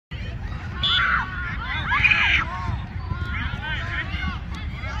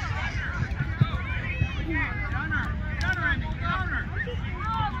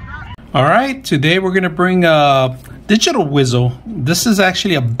All right, today we're gonna bring a digital whistle. This is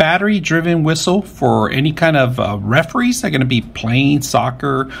actually a battery-driven whistle for any kind of referees that are gonna be playing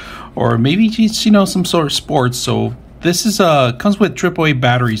soccer or maybe just, some sort of sports. So this is comes with AAA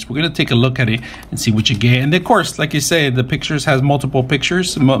batteries. We're gonna take a look at it and see what you get. And of course, like you say, the pictures has multiple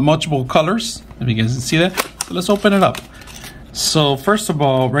pictures, multiple colors. If you guys can see that, so let's open it up. So first of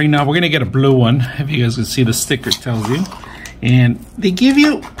all, right now we're gonna get a blue one. If you guys can see, the sticker tells you. And they give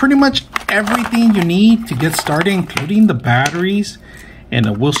you pretty much everything you need to get started, including the batteries and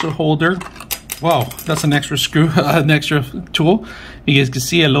a whistle holder. Wow, that's an extra screw, an extra tool. You guys can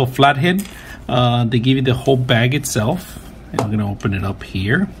see a little flathead. They give you the whole bag itself. And I'm gonna open it up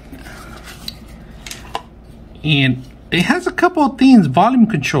here. And it has a couple of things. Volume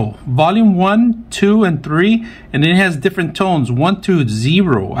control, volume 1, 2, and 3, and then it has different tones. 1 to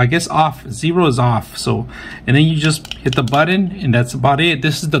 0, I guess off. 0 is off. So, and then you just hit the button, and that's about it.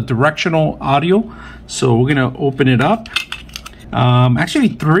 This is the directional audio. So we're gonna open it up. Actually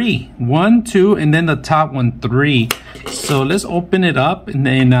 3, 1, 2, and then the top one 3. So let's open it up, and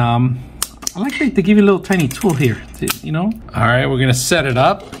then I like that they give you a little tiny tool here. All right, we're gonna set it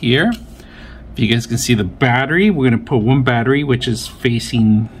up here. If you guys can see the battery, we're gonna put one battery, which is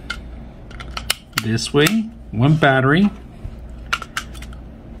facing this way. One battery.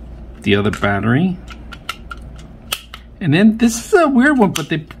 The other battery. And then this is a weird one, but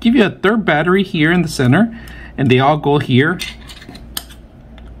they give you a third battery here in the center, and they all go here.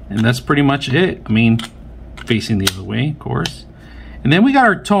 And that's pretty much it. I mean, facing the other way, of course. And then we got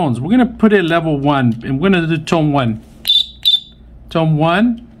our tones. We're gonna put it level 1, and we're gonna do tone 1. Tone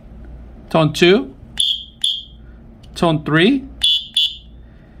 1. Tone 2, tone 3,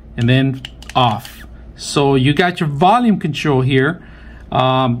 and then off. So you got your volume control here.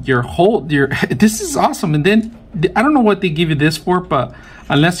 This is awesome. And then I don't know what they give you this for, but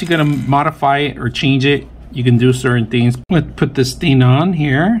unless you're gonna modify it or change it, you can do certain things. Let's put this thing on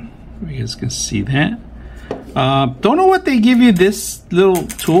here. You guys can see that. Don't know what they give you this little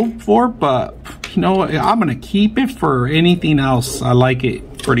tool for, but I'm gonna keep it for anything else. I like it.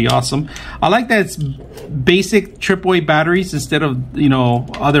 Pretty awesome. I like that it's basic AAA batteries instead of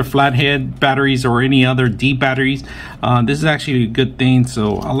other flathead batteries or any other D batteries. This is actually a good thing.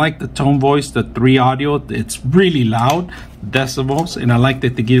 So I like the tone voice, the 3 audio. It's really loud decibels, and I like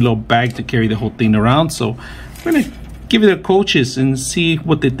that they give you a little bag to carry the whole thing around. So I'm gonna give it to coaches and see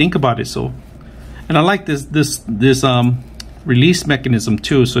what they think about it. So, and I like this release mechanism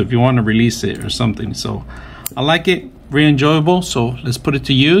too. So if you want to release it or something, so I like it. Very enjoyable. So let's put it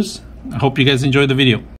to use. I hope you guys enjoyed the video.